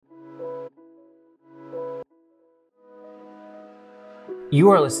You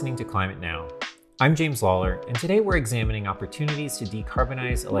are listening to Climate Now. I'm James Lawler, and today we're examining opportunities to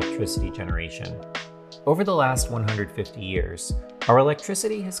decarbonize electricity generation. Over the last 150 years, our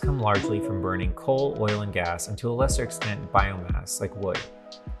electricity has come largely from burning coal, oil, and gas, and to a lesser extent biomass like wood.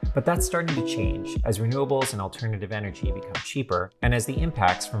 But that's starting to change as renewables and alternative energy become cheaper, and as the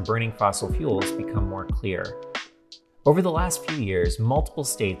impacts from burning fossil fuels become more clear. Over the last few years, multiple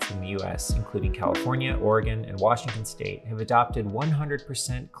states in the US, including California, Oregon, and Washington State, have adopted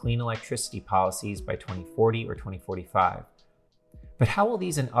 100% clean electricity policies by 2040 or 2045. But how will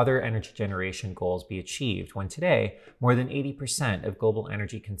these and other energy generation goals be achieved when today, more than 80% of global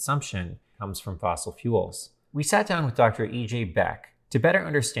energy consumption comes from fossil fuels? We sat down with Dr. E.J. Beck to better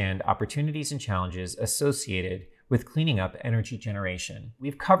understand opportunities and challenges associated with cleaning up energy generation.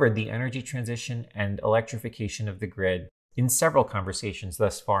 We've covered the energy transition and electrification of the grid in several conversations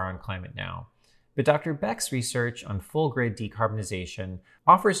thus far on Climate Now. But Dr. Beck's research on full grid decarbonization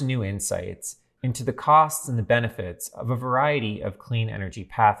offers new insights into the costs and the benefits of a variety of clean energy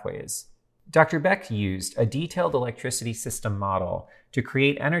pathways. Dr. Beck used a detailed electricity system model to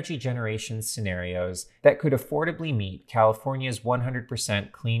create energy generation scenarios that could affordably meet California's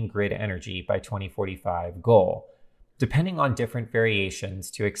 100% clean grid energy by 2045 goal, depending on different variations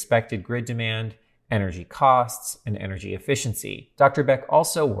to expected grid demand, energy costs, and energy efficiency. Dr. Beck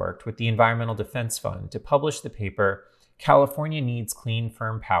also worked with the Environmental Defense Fund to publish the paper, California Needs Clean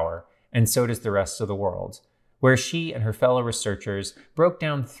Firm Power, and So Does the Rest of the World, where she and her fellow researchers broke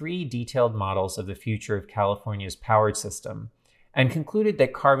down 3 detailed models of the future of California's powered system and concluded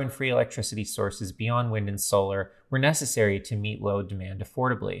that carbon-free electricity sources beyond wind and solar were necessary to meet load demand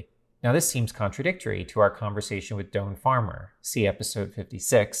affordably. Now, this seems contradictory to our conversation with Doan Farmer. See episode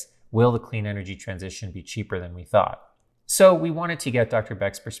 56, Will the Clean Energy Transition Be Cheaper Than We Thought? So we wanted to get Dr.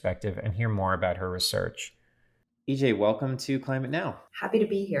 Beck's perspective and hear more about her research. EJ, welcome to Climate Now. Happy to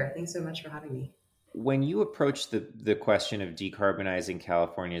be here. Thanks so much for having me. When you approach the question of decarbonizing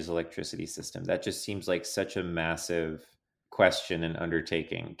California's electricity system, that just seems like such a massive question and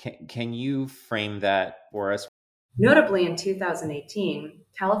undertaking. Can you frame that for us? Notably, in 2018,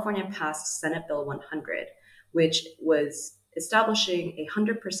 California passed Senate Bill 100, which was establishing a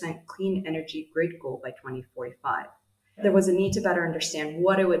 100% clean energy grid goal by 2045. There was a need to better understand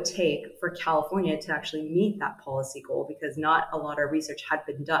what it would take for California to actually meet that policy goal because not a lot of research had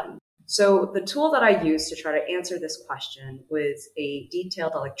been done. So the tool that I used to try to answer this question was a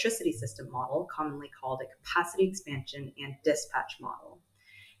detailed electricity system model, commonly called a capacity expansion and dispatch model.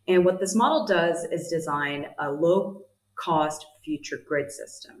 And what this model does is design a low-cost future grid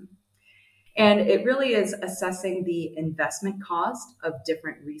system. And it really is assessing the investment cost of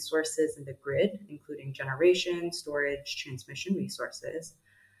different resources in the grid, including generation, storage, transmission resources,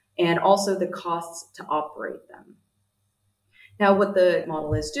 and also the costs to operate them. Now, what the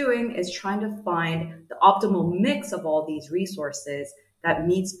model is doing is trying to find the optimal mix of all these resources that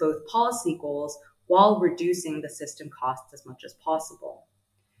meets both policy goals while reducing the system costs as much as possible.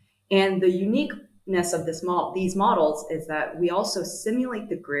 And the uniqueness of these models is that we also simulate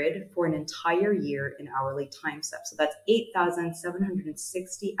the grid for an entire year in hourly time steps. So that's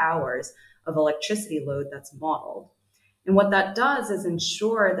 8,760 hours of electricity load that's modeled. And what that does is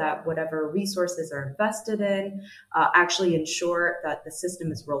ensure that whatever resources are invested in actually ensure that the system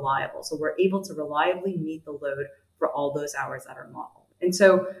is reliable. So we're able to reliably meet the load for all those hours that are modeled. And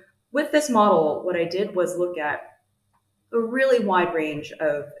so with this model, what I did was look at a really wide range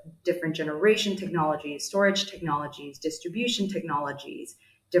of different generation technologies, storage technologies, distribution technologies,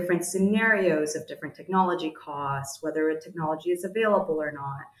 different scenarios of different technology costs, whether a technology is available or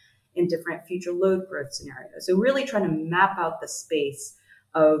not, in different future load growth scenarios. So really trying to map out the space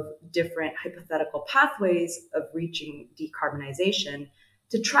of different hypothetical pathways of reaching decarbonization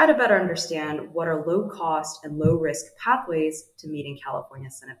to try to better understand what are low cost and low risk pathways to meeting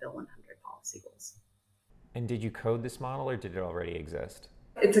California Senate Bill 100 policy goals. And did you code this model or did it already exist?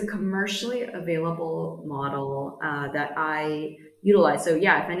 It's a commercially available model that I utilize. So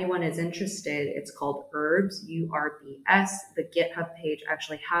yeah, if anyone is interested, it's called URBS, URBS. The GitHub page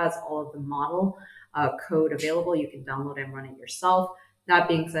actually has all of the model code available. You can download and run it yourself. That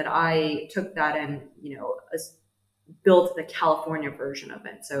being said, I took that and, built the California version of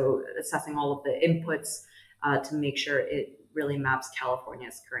it. So assessing all of the inputs to make sure it really maps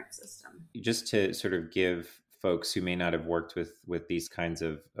California's current system. Just to sort of give folks who may not have worked with these kinds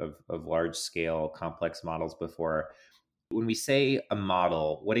of large scale complex models before, when we say a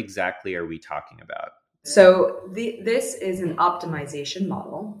model, what exactly are we talking about? So this is an optimization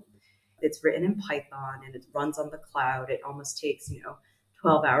model. It's written in Python and it runs on the cloud. It almost takes,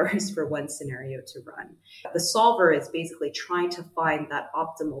 12 hours for one scenario to run. The solver is basically trying to find that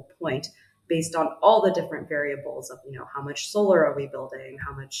optimal point based on all the different variables of, how much solar are we building,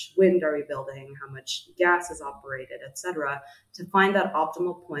 how much wind are we building, how much gas is operated, et cetera, to find that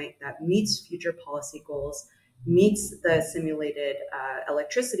optimal point that meets future policy goals, meets the simulated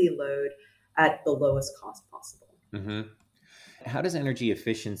electricity load at the lowest cost possible. Mm-hmm. How does energy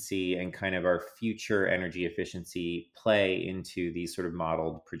efficiency and kind of our future energy efficiency play into these sort of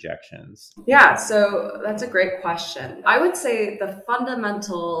modeled projections? Yeah, so that's a great question. I would say the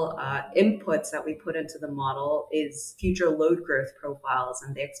fundamental inputs that we put into the model is future load growth profiles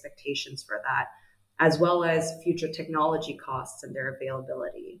and the expectations for that, as well as future technology costs and their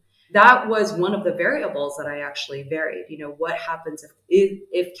availability. That was one of the variables that I actually varied. What happens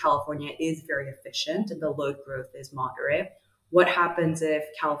if California is very efficient and the load growth is moderate? What happens if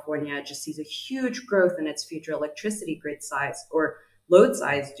California just sees a huge growth in its future electricity grid size or load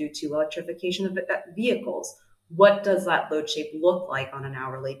size due to electrification of vehicles? What does that load shape look like on an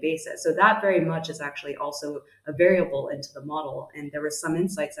hourly basis? So that very much is actually also a variable into the model. And there were some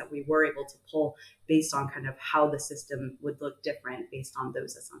insights that we were able to pull based on kind of how the system would look different based on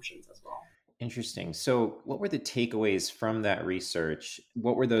those assumptions as well. Interesting. So what were the takeaways from that research?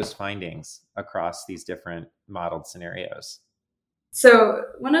 What were those findings across these different modeled scenarios? So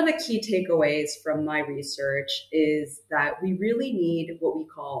one of the key takeaways from my research is that we really need what we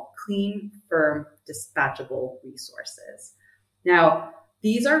call clean, firm, dispatchable resources. Now,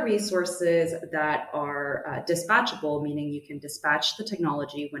 these are resources that are dispatchable, meaning you can dispatch the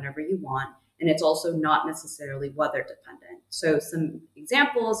technology whenever you want, and it's also not necessarily weather dependent. So some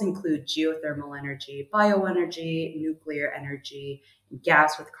examples include geothermal energy, bioenergy, nuclear energy, and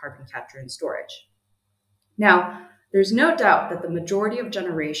gas with carbon capture and storage. Now, there's no doubt that the majority of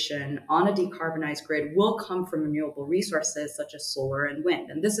generation on a decarbonized grid will come from renewable resources such as solar and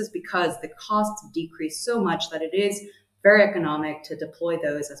wind. And this is because the costs have decreased so much that it is very economic to deploy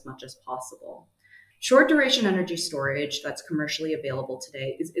those as much as possible. Short duration energy storage that's commercially available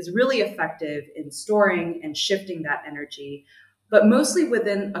today is really effective in storing and shifting that energy, but mostly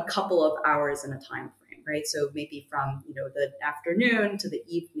within a couple of hours in a time frame, right? So maybe from the afternoon to the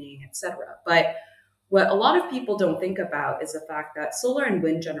evening, et cetera. But what a lot of people don't think about is the fact that solar and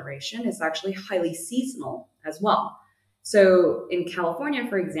wind generation is actually highly seasonal as well. So in California,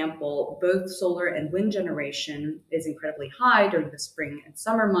 for example, both solar and wind generation is incredibly high during the spring and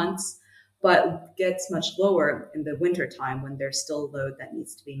summer months, but gets much lower in the winter time when there's still load that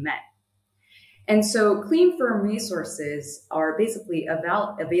needs to be met. And so clean, firm resources are basically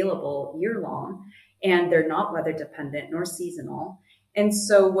available year long, and they're not weather dependent nor seasonal. And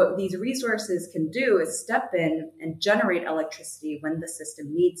so what these resources can do is step in and generate electricity when the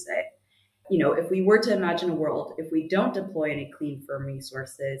system needs it. If we were to imagine a world, if we don't deploy any clean, firm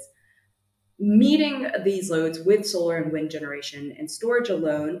resources, meeting these loads with solar and wind generation and storage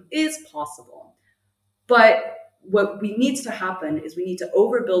alone is possible. But what needs to happen is we need to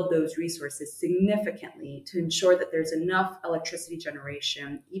overbuild those resources significantly to ensure that there's enough electricity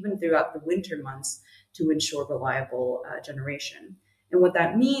generation, even throughout the winter months, to ensure reliable generation. And what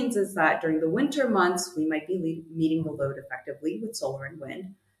that means is that during the winter months, we might be meeting the load effectively with solar and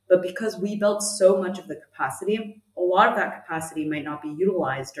wind. But because we built so much of the capacity, a lot of that capacity might not be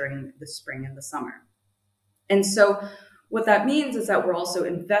utilized during the spring and the summer. And so what that means is that we're also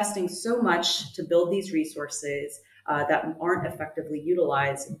investing so much to build these resources that aren't effectively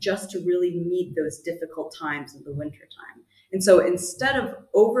utilized just to really meet those difficult times in the winter time. And so instead of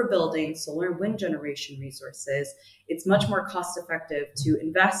overbuilding solar and wind generation resources, it's much more cost effective to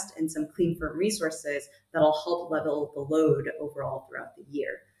invest in some clean, firm resources that'll help level the load overall throughout the year.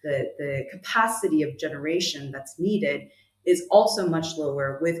 The capacity of generation that's needed is also much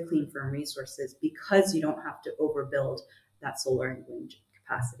lower with clean, firm resources because you don't have to overbuild that solar and wind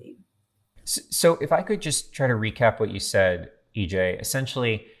capacity. So if I could just try to recap what you said, EJ,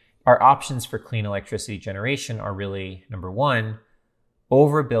 essentially, our options for clean electricity generation are really, number one,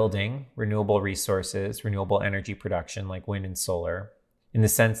 overbuilding renewable resources, renewable energy production like wind and solar, in the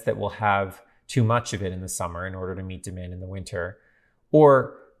sense that we'll have too much of it in the summer in order to meet demand in the winter,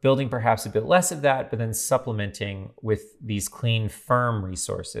 or building perhaps a bit less of that, but then supplementing with these clean, firm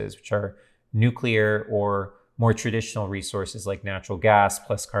resources, which are nuclear or more traditional resources like natural gas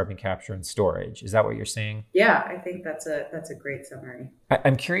plus carbon capture and storage. Is that what you're saying? Yeah, I think that's a great summary.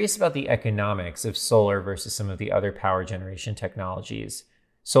 I'm curious about the economics of solar versus some of the other power generation technologies.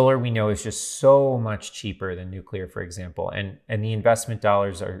 Solar, we know, is just so much cheaper than nuclear, for example, and the investment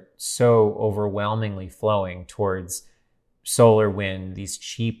dollars are so overwhelmingly flowing towards solar, wind, these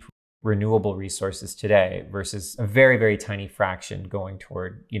cheap renewable resources today versus a very, very tiny fraction going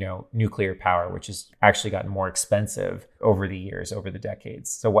toward, nuclear power, which has actually gotten more expensive over the years, over the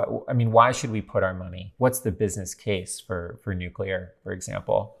decades. So why should we put our money? What's the business case for nuclear, for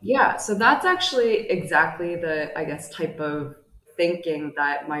example? Yeah, so that's actually exactly the, I guess, type of thinking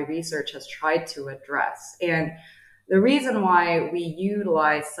that my research has tried to address. And the reason why we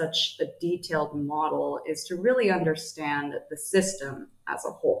utilize such a detailed model is to really understand the system as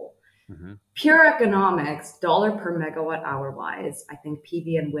a whole. Mm-hmm. Pure economics, dollar per megawatt hour wise, I think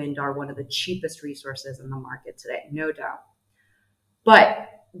PV and wind are one of the cheapest resources in the market today, no doubt. But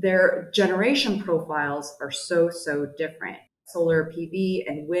their generation profiles are so different. Solar PV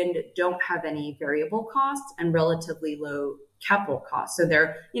and wind don't have any variable costs and relatively low capital costs. So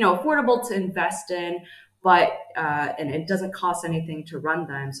they're, affordable to invest in, but and it doesn't cost anything to run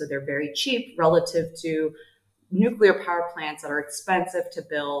them. So they're very cheap relative to nuclear power plants that are expensive to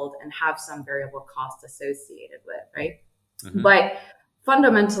build and have some variable costs associated with, right? Mm-hmm. But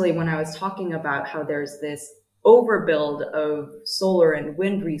fundamentally, when I was talking about how there's this overbuild of solar and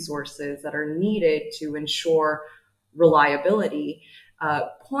wind resources that are needed to ensure reliability,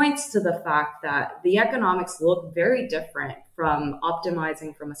 points to the fact that the economics look very different from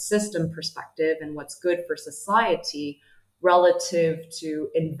optimizing from a system perspective and what's good for society relative to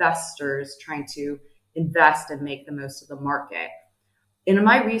investors trying to invest and make the most of the market. In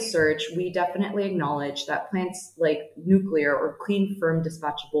my research, we definitely acknowledge that plants like nuclear or clean, firm,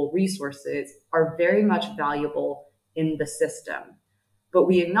 dispatchable resources are very much valuable in the system. But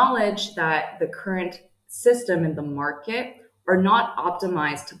we acknowledge that the current system in the market are not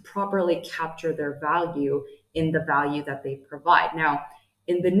optimized to properly capture their value in the value that they provide. Now,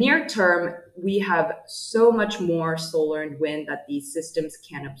 in the near term, we have so much more solar and wind that these systems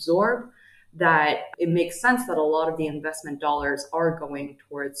can absorb that it makes sense that a lot of the investment dollars are going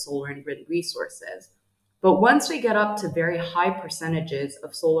towards solar and wind resources. But once we get up to very high percentages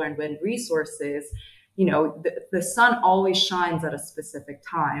of solar and wind resources, the sun always shines at a specific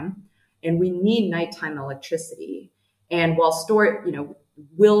time, and we need nighttime electricity. And while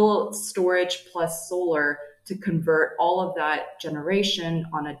will storage plus solar to convert all of that generation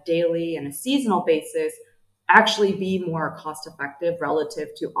on a daily and a seasonal basis actually be more cost effective relative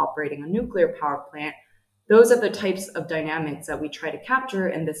to operating a nuclear power plant, those are the types of dynamics that we try to capture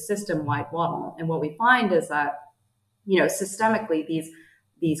in the system-wide model. And what we find is that, systemically,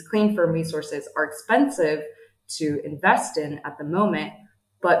 these clean, firm resources are expensive to invest in at the moment,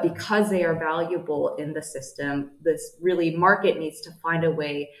 but because they are valuable in the system, this really market needs to find a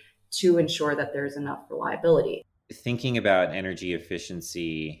way to ensure that there's enough reliability. Thinking about energy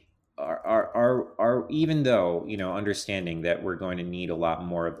efficiency, are even though, understanding that we're going to need a lot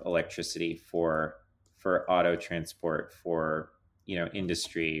more of electricity for auto transport, for,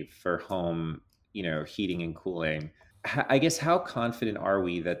 industry, for home, heating and cooling, I guess, how confident are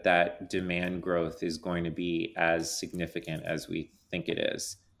we that demand growth is going to be as significant as we think it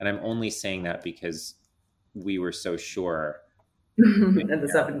is? And I'm only saying that because we were so sure in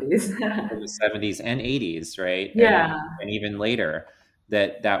the 70s. In the 70s and 80s, right? Yeah. And even later,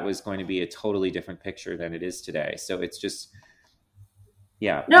 that was going to be a totally different picture than it is today. So it's just,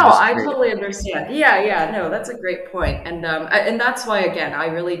 yeah. No, I totally understand. Yeah. No, that's a great point. And that's why, again, I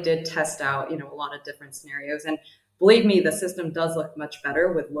really did test out, a lot of different scenarios. And believe me, the system does look much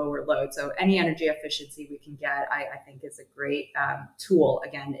better with lower load. So any energy efficiency we can get, I think is a great tool,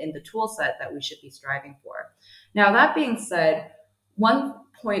 again, in the tool set that we should be striving for. Now, that being said, one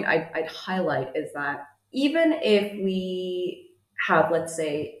point I'd highlight is that even if we have, let's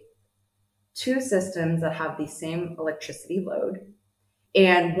say, two systems that have the same electricity load,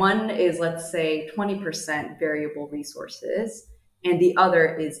 and one is, let's say, 20% variable resources, and the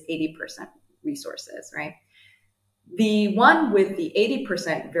other is 80% resources, right? The one with the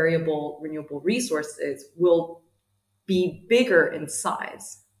 80% variable renewable resources will be bigger in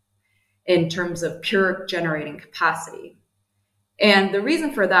size in terms of pure generating capacity. And the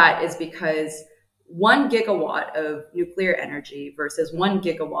reason for that is because 1 gigawatt of nuclear energy versus 1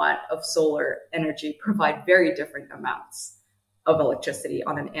 gigawatt of solar energy provide very different amounts of electricity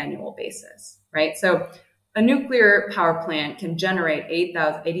on an annual basis, right? So a nuclear power plant can generate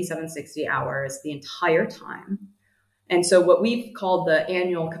 8,760 hours the entire time. And so what we've called the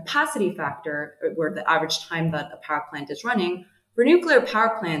annual capacity factor, or the average time that a power plant is running, for nuclear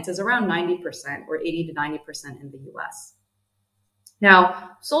power plants is around 90% or 80 to 90% in the US.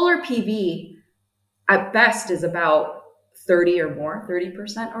 Now, solar PV at best is about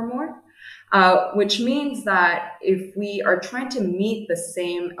 30% or more, which means that if we are trying to meet the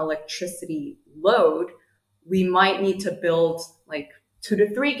same electricity load, we might need to build like 2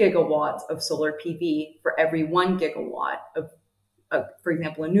 to 3 gigawatts of solar PV for every 1 gigawatt of, for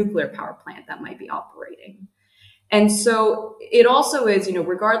example, a nuclear power plant that might be operating. And so it also is,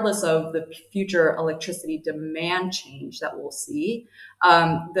 regardless of the future electricity demand change that we'll see,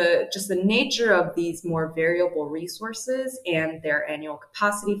 the nature of these more variable resources and their annual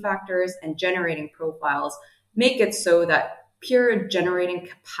capacity factors and generating profiles make it so that pure generating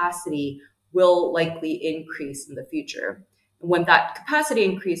capacity will likely increase in the future. And what that capacity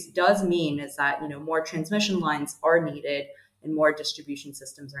increase does mean is that, more transmission lines are needed and more distribution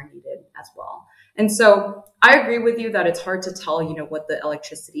systems are needed as well. And so I agree with you that it's hard to tell, what the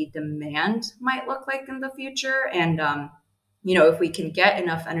electricity demand might look like in the future. And, if we can get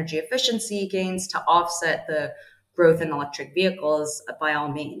enough energy efficiency gains to offset the growth in electric vehicles, by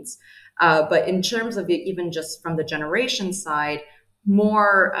all means. But in terms of it, even just from the generation side,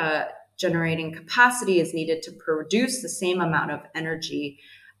 more generating capacity is needed to produce the same amount of energy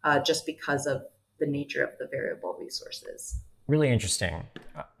just because of the nature of the variable resources. Really interesting.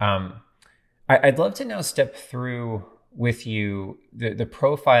 I'd love to now step through with you the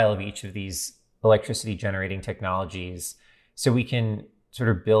profile of each of these electricity generating technologies so we can sort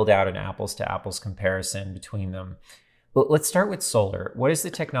of build out an apples to apples comparison between them. But let's start with solar. What is the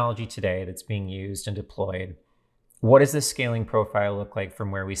technology today that's being used and deployed? What does the scaling profile look like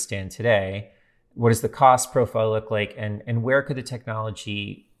from where we stand today? What does the cost profile look like? And where could the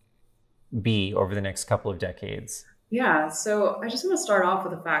technology be over the next couple of decades? Yeah, so I just want to start off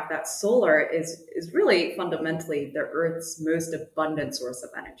with the fact that solar is really fundamentally the Earth's most abundant source of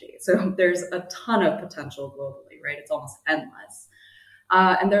energy. So there's a ton of potential globally, right? It's almost endless.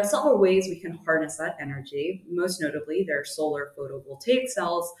 And there are several ways we can harness that energy. Most notably, there are solar photovoltaic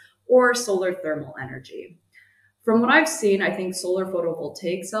cells or solar thermal energy. From what I've seen, I think solar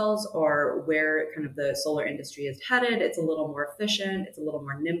photovoltaic cells are where kind of the solar industry is headed. It's a little more efficient. It's a little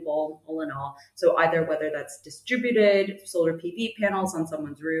more nimble, all in all. So either whether that's distributed solar PV panels on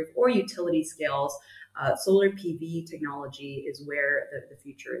someone's roof or utility scales, solar PV technology is where the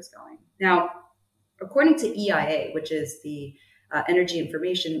future is going. Now, according to EIA, which is the Energy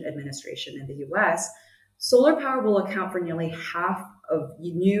Information Administration in the US, solar power will account for nearly half of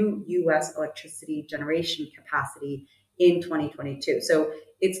new U.S. electricity generation capacity in 2022. So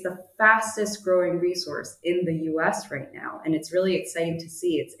it's the fastest growing resource in the U.S. right now. And it's really exciting to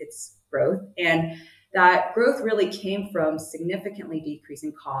see its growth. And that growth really came from significantly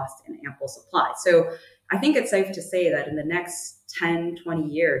decreasing cost and ample supply. So I think it's safe to say that in the next 10, 20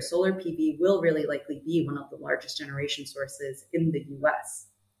 years, solar PV will really likely be one of the largest generation sources in the U.S.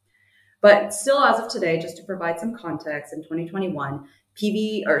 But still, as of today, just to provide some context, in 2021,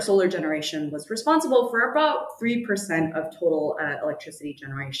 PV or solar generation was responsible for about 3% of total electricity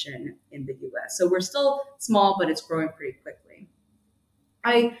generation in the US. So we're still small, but it's growing pretty quickly.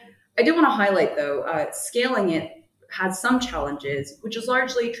 I do want to highlight, though, scaling it has some challenges, which is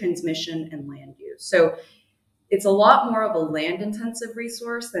largely transmission and land use. So it's a lot more of a land-intensive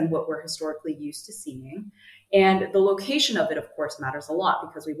resource than what we're historically used to seeing. And the location of it, of course, matters a lot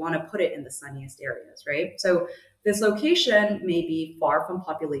because we want to put it in the sunniest areas, right? So this location may be far from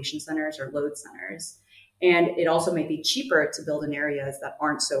population centers or load centers. And it also may be cheaper to build in areas that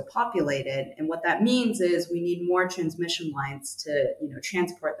aren't so populated. And what that means is we need more transmission lines to,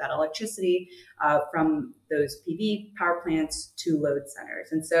 transport that electricity from those PV power plants to load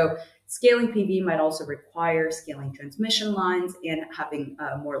centers. And so scaling PV might also require scaling transmission lines and having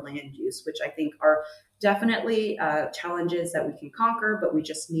more land use, which I think are definitely challenges that we can conquer, but we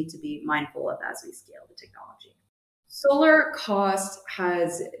just need to be mindful of as we scale the technology. Solar cost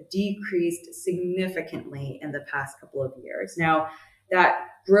has decreased significantly in the past couple of years. Now, that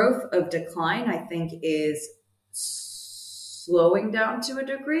growth of decline, I think, is slowing down to a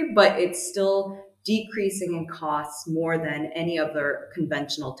degree, but it's still decreasing in costs more than any other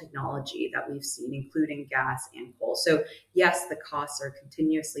conventional technology that we've seen, including gas and coal. So yes, the costs are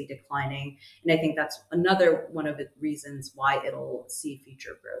continuously declining. And I think that's another one of the reasons why it'll see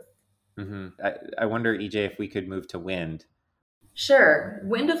future growth. Mm-hmm. I wonder, EJ, if we could move to wind. Sure.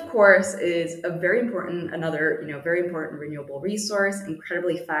 Wind, of course, is very important renewable resource,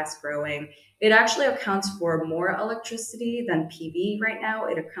 incredibly fast growing. It actually accounts for more electricity than PV right now.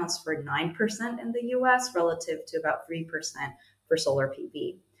 It accounts for 9% in the US relative to about 3% for solar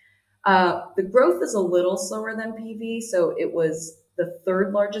PV. The growth is a little slower than PV. So it was the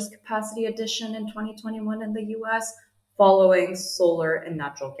third largest capacity addition in 2021 in the US, following solar and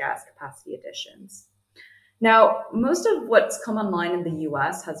natural gas capacity additions. Now, most of what's come online in the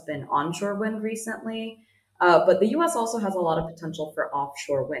US has been onshore wind recently, but the US also has a lot of potential for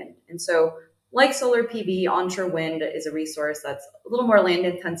offshore wind. And so Like solar PV, onshore wind is a resource that's a little more land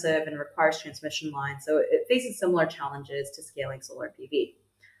intensive and requires transmission lines. So it faces similar challenges to scaling solar PV.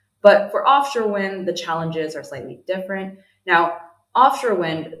 But for offshore wind, the challenges are slightly different. Now, offshore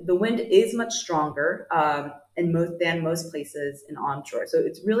wind, the wind is much stronger than most places in onshore. So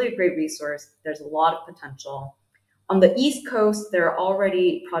it's really a great resource. There's a lot of potential. On the East Coast, there are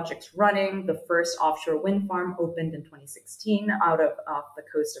already projects running. The first offshore wind farm opened in 2016 off the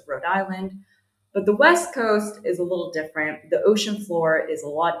coast of Rhode Island. But the West Coast is a little different. The ocean floor is a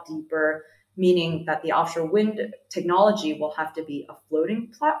lot deeper, meaning that the offshore wind technology will have to be a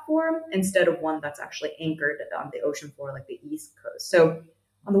floating platform instead of one that's actually anchored on the ocean floor like the East Coast. So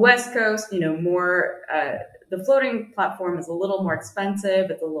on the West Coast, the floating platform is a little more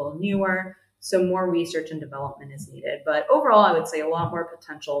expensive. It's a little newer. So more research and development is needed. But overall, I would say a lot more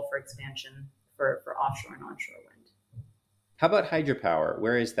potential for expansion for offshore and onshore wind. How about hydropower?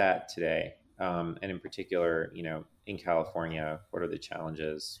 Where is that today? And in particular, in California, what are the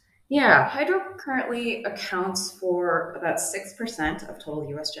challenges? Yeah, hydro currently accounts for about 6% of total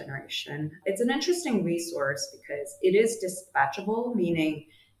US generation. It's an interesting resource because it is dispatchable, meaning,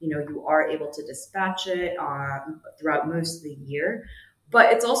 you are able to dispatch it throughout most of the year.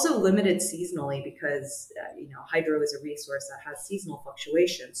 But it's also limited seasonally because, hydro is a resource that has seasonal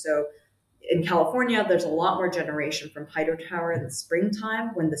fluctuations. So in California, there's a lot more generation from hydropower in the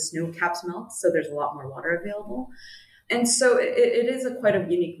springtime when the snow caps melt. So there's a lot more water available. And so it is quite a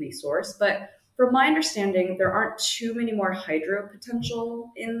unique resource. But from my understanding, there aren't too many more hydro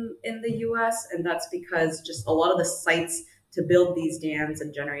potential in the US. And that's because just a lot of the sites to build these dams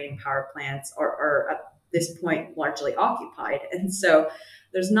and generating power plants are at this point largely occupied. And so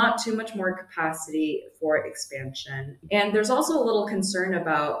there's not too much more capacity for expansion. And there's also a little concern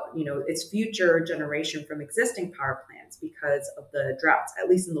about, its future generation from existing power plants because of the droughts. At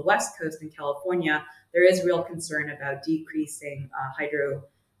least in the West Coast in California, there is real concern about decreasing hydro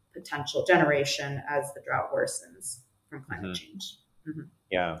potential generation as the drought worsens from climate change. Mm-hmm.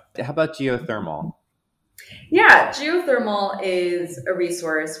 Yeah. How about geothermal? Yeah, geothermal is a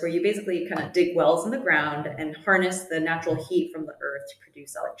resource where you basically kind of dig wells in the ground and harness the natural heat from the earth to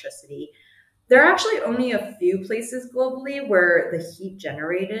produce electricity. There are actually only a few places globally where the heat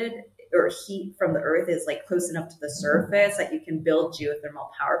generated or heat from the earth is close enough to the surface that you can build geothermal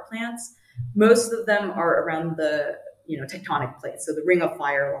power plants. Most of them are around the tectonic plates, so the ring of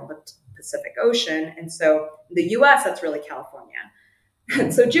fire along the Pacific Ocean. And so in the US, that's really California.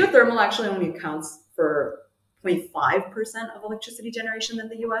 So geothermal actually only accounts for 0.5% of electricity generation in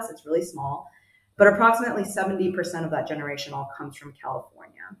the US. It's really small, but approximately 70% of that generation all comes from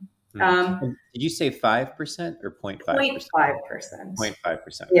California. Did you say 5% or 0.5%? 0.5%.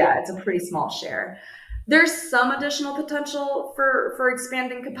 0.5%. Yeah, it's a pretty small share. There's some additional potential for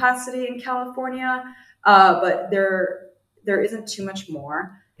expanding capacity in California, but there isn't too much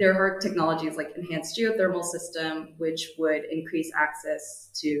more. There are technologies like enhanced geothermal system, which would increase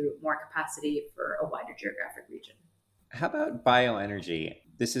access to more capacity for a wider geographic region. How about bioenergy?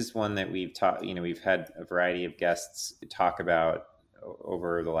 This is one that we've taught, we've had a variety of guests talk about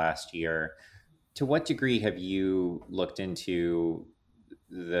over the last year. To what degree have you looked into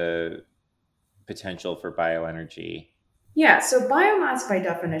the potential for bioenergy? Yeah, so biomass by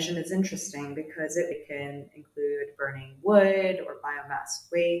definition is interesting because it can include burning wood or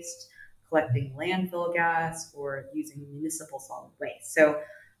biomass waste, collecting landfill gas, or using municipal solid waste. So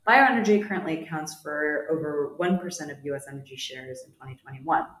bioenergy currently accounts for over 1% of US energy shares in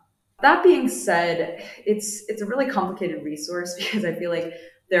 2021. That being said, it's a really complicated resource because I feel like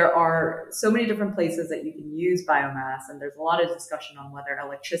there are so many different places that you can use biomass, and there's a lot of discussion on whether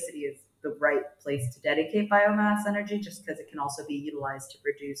electricity is the right place to dedicate biomass energy, just because it can also be utilized to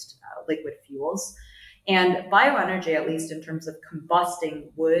produce liquid fuels. And bioenergy, at least in terms of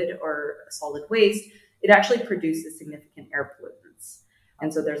combusting wood or solid waste, it actually produces significant air pollutants.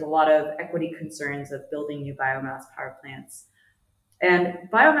 And so there's a lot of equity concerns of building new biomass power plants. And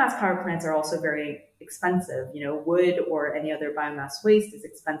biomass power plants are also very expensive. Wood or any other biomass waste is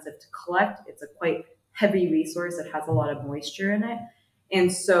expensive to collect. It's a quite heavy resource. It has a lot of moisture in it. And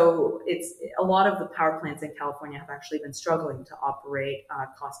so a lot of the power plants in California have actually been struggling to operate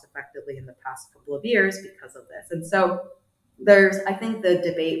cost effectively in the past couple of years because of this. And so I think the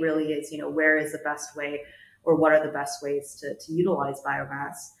debate really is, where is the best way or what are the best ways to utilize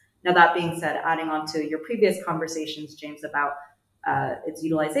biomass? Now, that being said, adding on to your previous conversations, James, about its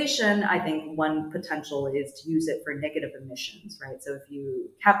utilization, I think one potential is to use it for negative emissions, right? So if you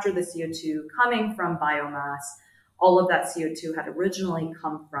capture the CO2 coming from biomass, all of that CO2 had originally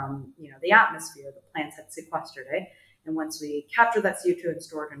come from, the atmosphere. The plants had sequestered it. And once we capture that CO2 and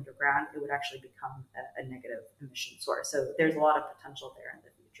store it underground, it would actually become a negative emission source. So there's a lot of potential there in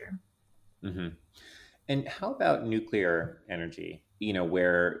the future. Mm-hmm. And how about nuclear energy?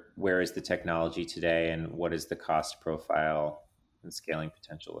 Where is the technology today, and what does the cost profile and scaling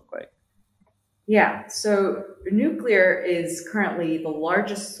potential look like? Yeah, so nuclear is currently the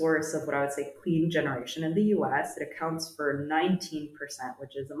largest source of what I would say clean generation in the US. It accounts for 19%,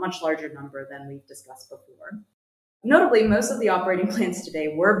 which is a much larger number than we've discussed before. Notably, most of the operating plants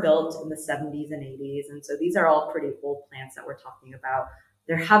today were built in the 70s and 80s, and so these are all pretty old plants that we're talking about.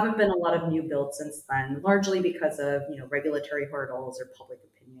 There haven't been a lot of new builds since then, largely because of regulatory hurdles or public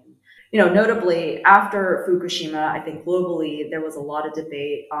opinion. Notably, after Fukushima, I think globally there was a lot of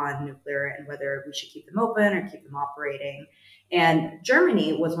debate on nuclear and whether we should keep them open or keep them operating. And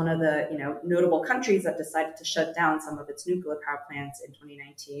Germany was one of the notable countries that decided to shut down some of its nuclear power plants in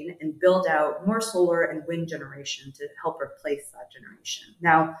 2019 and build out more solar and wind generation to help replace that generation.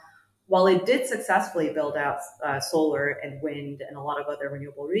 Now, while it did successfully build out solar and wind and a lot of other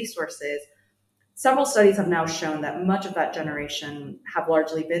renewable resources, several studies have now shown that much of that generation have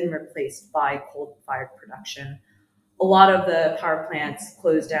largely been replaced by coal-fired production. A lot of the power plants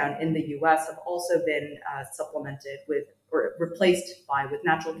closed down in the US have also been supplemented with or replaced with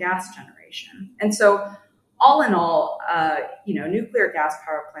natural gas generation. And so all in all, nuclear gas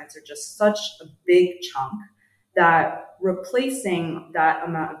power plants are just such a big chunk that replacing that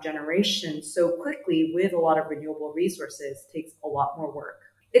amount of generation so quickly with a lot of renewable resources takes a lot more work.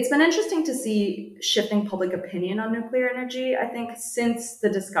 It's been interesting to see shifting public opinion on nuclear energy. I think since the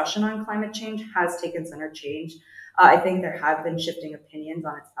discussion on climate change has taken center stage, I think there have been shifting opinions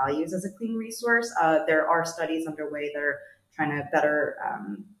on its values as a clean resource. There are studies underway that are trying to better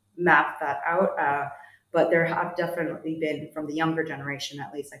map that out. But there have definitely been, from the younger generation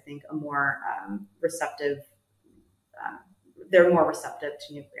at least, I think, a more receptive, they're more receptive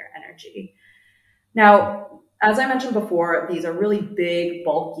to nuclear energy. Now, as I mentioned before, these are really big,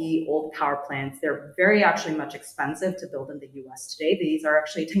 bulky, old power plants. They're very actually much expensive to build in the US today. These are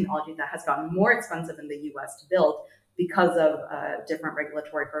actually technology that has gotten more expensive in the US to build because of different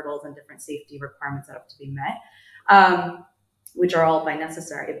regulatory hurdles and different safety requirements that have to be met, which are all by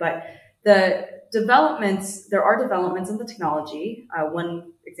necessary. But there are developments in the technology.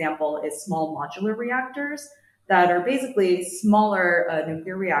 One example is small modular reactors that are basically smaller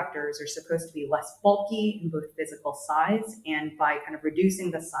nuclear reactors are supposed to be less bulky in both physical size, and by kind of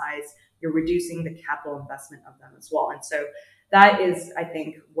reducing the size, you're reducing the capital investment of them as well. And so that is, I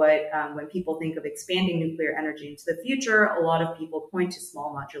think, what when people think of expanding nuclear energy into the future, a lot of people point to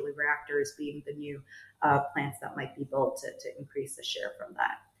small modular reactors being the new plants that might be built to increase the share from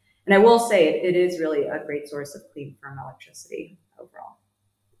that. And I will say it is really a great source of clean, firm electricity overall.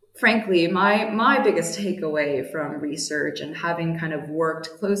 Frankly, my biggest takeaway from research and having kind of worked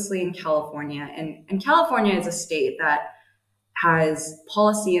closely in California, and California is a state that has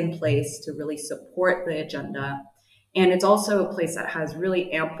policy in place to really support the agenda. And it's also a place that has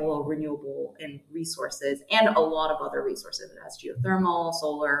really ample renewable and resources and a lot of other resources. It has geothermal,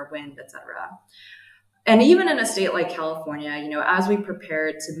 solar, wind, etc. And even in a state like California, as we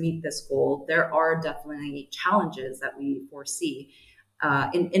prepare to meet this goal, there are definitely challenges that we foresee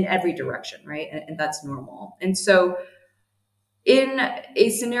in every direction, right? And that's normal. And so in a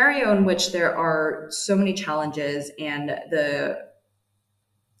scenario in which there are so many challenges and the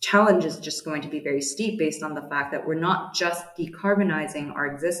challenge is just going to be very steep based on the fact that we're not just decarbonizing our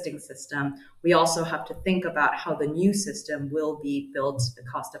existing system, we also have to think about how the new system will be built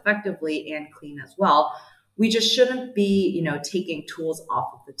cost effectively and clean as well. We just shouldn't be, taking tools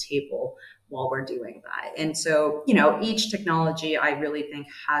off of the table while we're doing that. And so, each technology I really think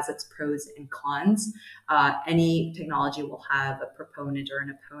has its pros and cons. Any technology will have a proponent or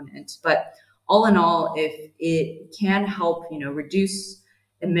an opponent, but all in all, if it can help, reduce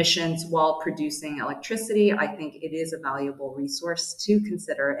emissions while producing electricity, I think it is a valuable resource to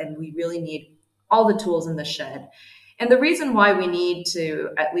consider, and we really need all the tools in the shed. And the reason why we need to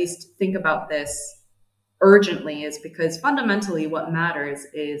at least think about this urgently is because fundamentally what matters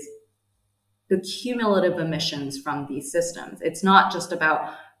is the cumulative emissions from these systems. It's not just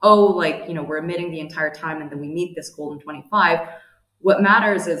about, we're emitting the entire time and then we meet this goal in 25. What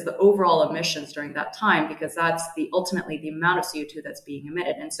matters is the overall emissions during that time, because that's ultimately the amount of CO2 that's being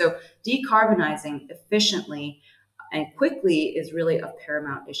emitted. And so decarbonizing efficiently and quickly is really a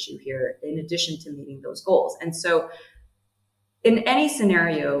paramount issue here, in addition to meeting those goals. And so in any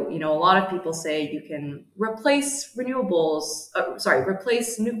scenario, a lot of people say you can replace nuclear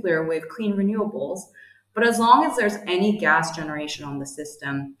with clean renewables. But as long as there's any gas generation on the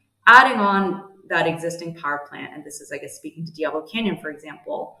system, adding on that existing power plant, and this is, I guess, speaking to Diablo Canyon, for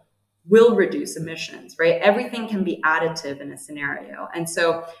example, will reduce emissions, right? Everything can be additive in a scenario. And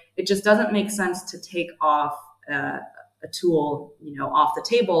so it just doesn't make sense to take off a tool, off the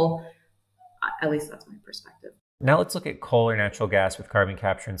table. At least that's my perspective. Now let's look at coal or natural gas with carbon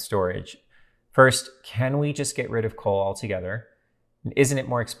capture and storage. First, can we just get rid of coal altogether? Isn't it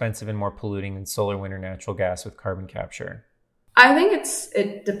more expensive and more polluting than solar, wind, or natural gas with carbon capture? I think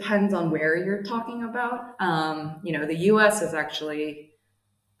it depends on where you're talking about. The U.S. is actually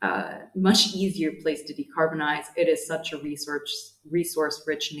a much easier place to decarbonize. It is such a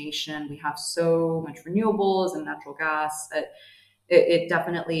resource-rich nation. We have so much renewables and natural gas. It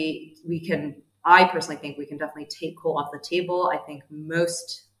definitely, I personally think we can definitely take coal off the table. I think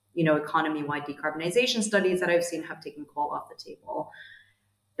most economy-wide decarbonization studies that I've seen have taken coal off the table.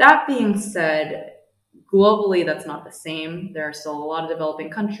 That being said, globally, that's not the same. There are still a lot of developing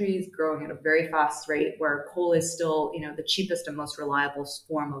countries growing at a very fast rate where coal is still, the cheapest and most reliable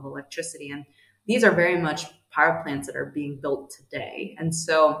form of electricity. And these are very much power plants that are being built today. And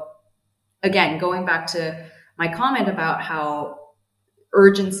so, again, going back to my comment about how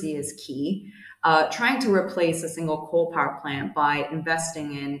urgency is key, trying to replace a single coal power plant by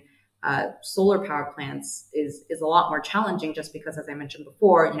investing in solar power plants is a lot more challenging, just because, as I mentioned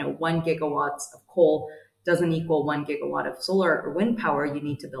before, 1 gigawatts of coal doesn't equal 1 gigawatt of solar or wind power. You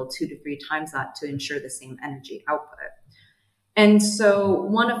need to build 2 to 3 times that to ensure the same energy output. And so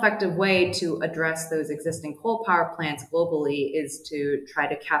one effective way to address those existing coal power plants globally is to try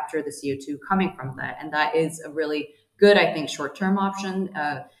to capture the CO2 coming from that. And that is a really good, I think, short-term option,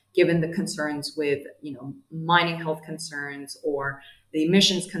 given the concerns with, mining health concerns or the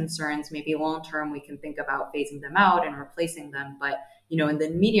emissions concerns. Maybe long-term, we can think about phasing them out and replacing them. But, in the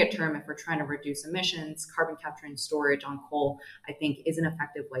immediate term, if we're trying to reduce emissions, carbon capture and storage on coal, I think, is an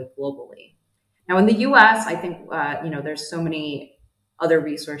effective way globally. Now, in the US, I think, there's so many other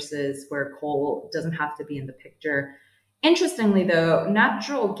resources where coal doesn't have to be in the picture. Interestingly, though,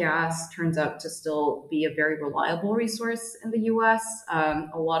 natural gas turns out to still be a very reliable resource in the US. A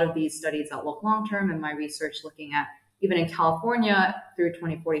lot of these studies that look long-term, and my research looking at even in California through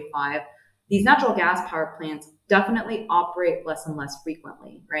 2045, these natural gas power plants definitely operate less and less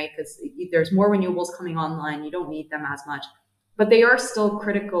frequently, right? Because there's more renewables coming online. You don't need them as much, but they are still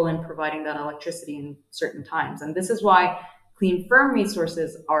critical in providing that electricity in certain times. And this is why clean, firm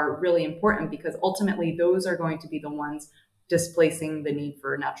resources are really important, because ultimately those are going to be the ones displacing the need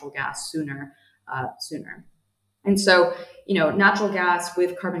for natural gas sooner. And so, natural gas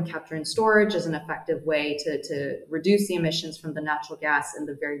with carbon capture and storage is an effective way to reduce the emissions from the natural gas in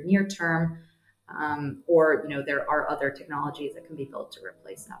the very near term. Or there are other technologies that can be built to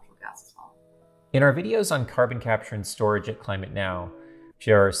replace natural gas as well. In our videos on carbon capture and storage at Climate Now, which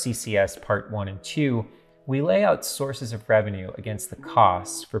are CCS Part 1 and 2, we lay out sources of revenue against the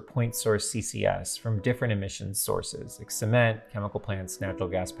costs for point source CCS from different emissions sources like cement, chemical plants, natural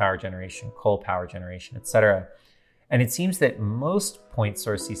gas power generation, coal power generation, etc. And it seems that most point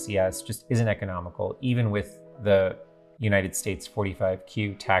source CCS just isn't economical, even with the United States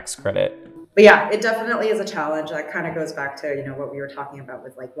 45Q tax credit. But yeah, it definitely is a challenge. That kind of goes back to, what we were talking about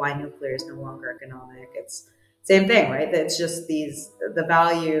with why nuclear is no longer economic. It's same thing, right? It's just the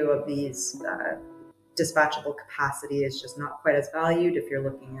value of these dispatchable capacity is just not quite as valued if you're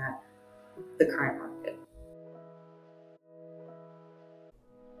looking at the current market.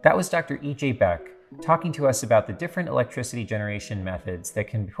 That was Dr. E.J. Beck talking to us about the different electricity generation methods that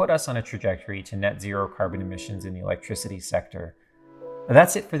can put us on a trajectory to net zero carbon emissions in the electricity sector. Now,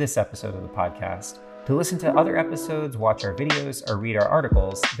 that's it for this episode of the podcast. To listen to other episodes, watch our videos, or read our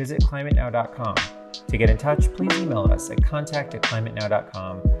articles, visit climatenow.com. To get in touch, please email us at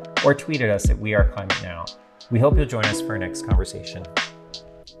contact@climatenow.com or tweet at us at WeAreClimateNow. We hope you'll join us for our next conversation.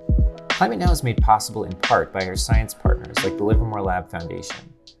 Climate Now is made possible in part by our science partners like the Livermore Lab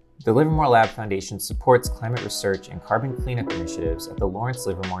Foundation. The Livermore Lab Foundation supports climate research and carbon cleanup initiatives at the Lawrence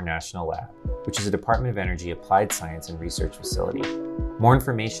Livermore National Lab, which is a Department of Energy applied science and research facility. More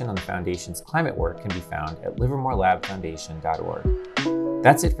information on the Foundation's climate work can be found at livermorelabfoundation.org.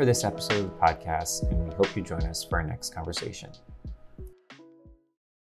 That's it for this episode of the podcast, and we hope you join us for our next conversation.